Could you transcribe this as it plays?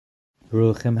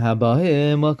Baruchim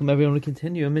Habayim. Welcome everyone. We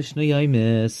continue Mishna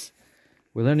Yomis.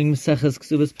 We're learning Maseches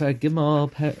Kesuvos Parak Gimel,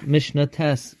 Mishna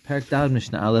Tes, Parak Dad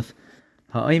Mishna Aleph.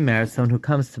 Ha'omer, someone who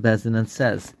comes to Bezdin and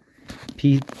says,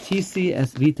 Pitisi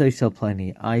es vitay shel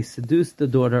Pliny, I seduced the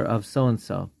daughter of so and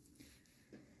so,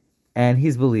 and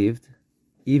he's believed,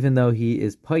 even though he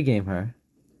is poigame her.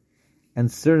 And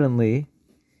certainly,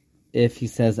 if he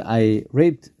says I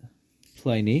raped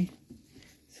Pliny,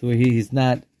 so he's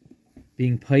not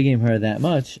being poigame her that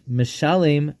much,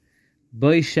 Mishalim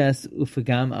boishes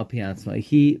ufagam al piatzma.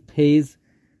 He pays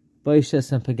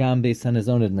boishes and pagam based on his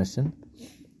own admission,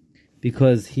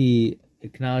 because he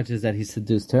acknowledges that he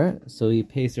seduced her, so he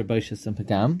pays her boishes and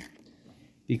pagam,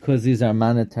 because these are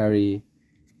monetary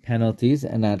penalties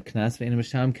and not knas. Ve'en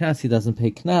mishalim knas, he doesn't pay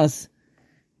knas,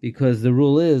 because the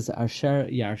rule is asher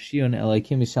yarshion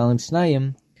elokim mishalim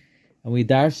shnayim, and we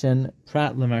darshan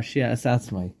prat lemarshia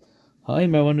asatzmai.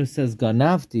 Ha'omer, one who says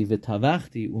ganavti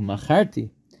v'tavachti umacharti,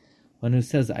 one who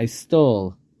says I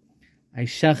stole, I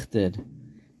shechted,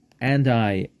 and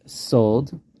I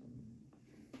sold,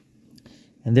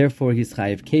 and therefore he's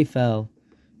chayiv kefel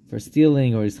for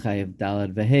stealing, or he's chayiv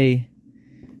dalad vehei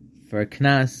for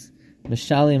knas.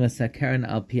 Mishalim asakaran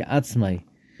al pi atzmai,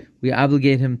 we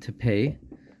obligate him to pay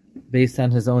based on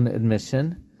his own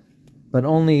admission, but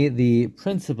only the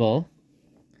principal,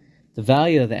 the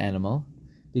value of the animal,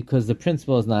 because the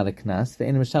principal is not a knas.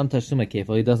 Ve'en misham tashlumei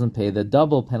kefil, he doesn't pay the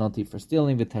double penalty for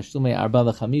stealing, v'tashlumei arba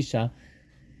v'chamisha,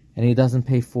 and he doesn't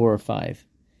pay 4 or 5.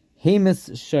 Hemis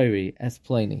shayri es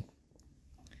Pliny.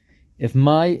 If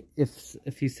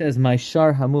he says my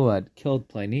shar hamuad killed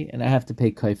Pliny and I have to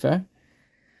pay kaifer,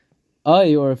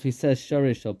 or if he says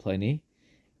shari shel Pliny,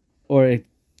 or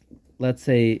let's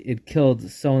say it killed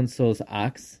so and so's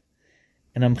ox,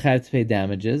 and I'm chayav to pay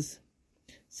damages.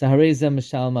 So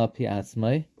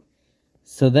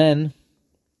then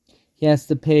he has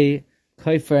to pay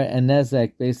kaifer and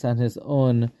nezek based on his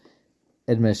own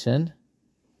admission,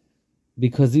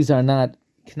 because these are not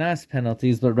knas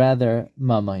penalties, but rather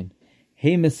mamain.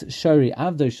 Hemis shari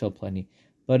avdoi shel Pliny.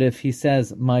 But if he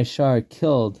says my shar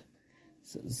killed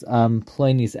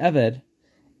Pliny's eved,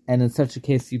 and in such a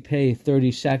case you pay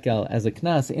 30 shekel as a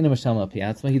knas,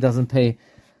 he doesn't pay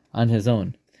on his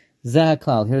own.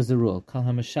 Zahaklal, here's the rule. Kal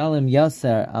hamashalim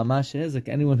yaser al mashehizek,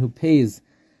 anyone who pays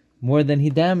more than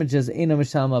he damages, he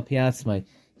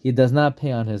does not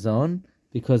pay on his own,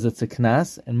 because it's a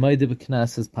knas, and moedib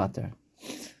knas is pater.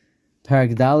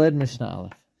 Parak Daled Mishna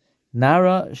Aleph.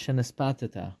 Nara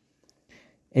shenispatata,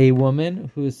 a woman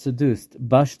who is seduced,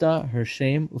 bashta, her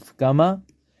shame, ufgama,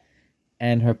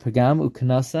 and her pagam,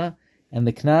 uknasa, and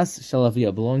the knas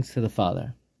shalavia belongs to the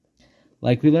father.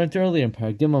 Like we learned earlier in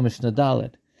Parak Gimel Mishna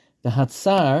Daled. The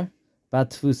hatsar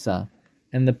batfusa,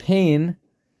 and the pain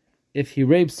if he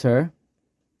rapes her,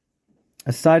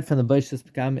 aside from the baishas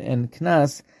pagam and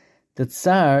knas, the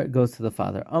tsar goes to the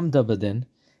father. Amdabadin,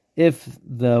 if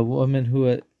the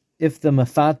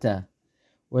mafata,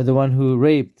 or the one who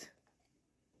raped,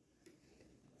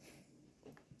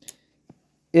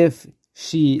 if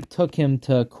she took him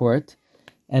to court,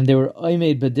 and they were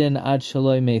oimed badin ad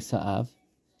shaloi mesa'av,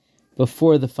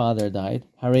 before the father died,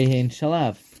 harehein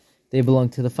shalav, they belong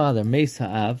to the father.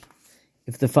 Mesa'av,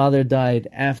 if the father died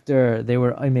after they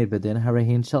were oimed badin,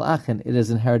 harehin shel achen, it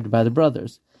is inherited by the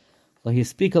brothers. Well, he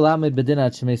speak alamed badin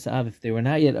ad shemesa'av, if they were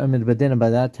not yet oimed badin, and by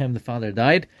that time the father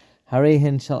died,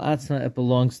 harehin shel atzna, it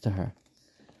belongs to her.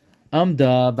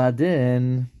 Amda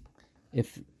badin,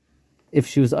 if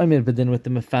she was oimed badin with the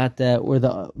mafata or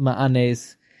the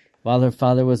ma'anes while her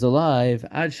father was alive,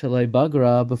 ad shalai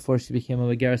bagra, before she became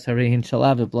a begeres, harehin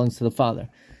shalav, it belongs to the father.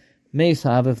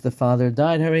 Mesav, if the father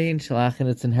died, harehin shalach, and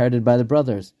it's inherited by the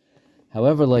brothers.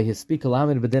 However, like his speak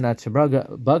alamed badin at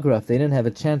bagra, if they didn't have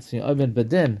a chance to oimed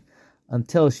badin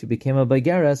until she became a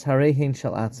begeres, harehin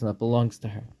shalatzna, belongs to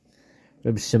her.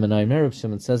 Reb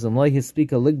Shimon says, like his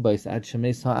speak a ligbais at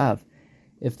shemes ha'av,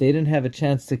 if they didn't have a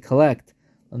chance to collect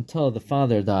until the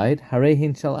father died,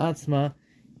 harehin shalatzma,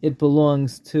 it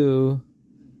belongs to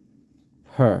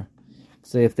her.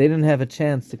 So if they didn't have a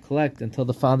chance to collect until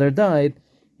the father died,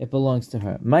 it belongs to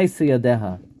her. Maisi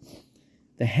yadeha,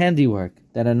 the handiwork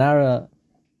that Anara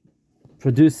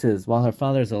produces while her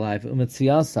father is alive,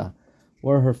 umetsiasa,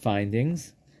 were her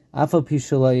findings, afal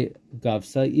pishalai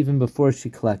gavsa, even before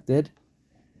she collected,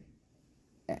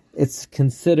 it's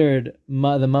considered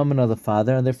the moment of the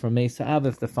father, and therefore Mesa'av,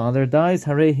 if the father dies,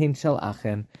 harehin shel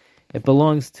achen, it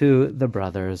belongs to the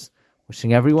brothers.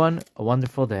 Wishing everyone a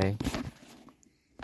wonderful day.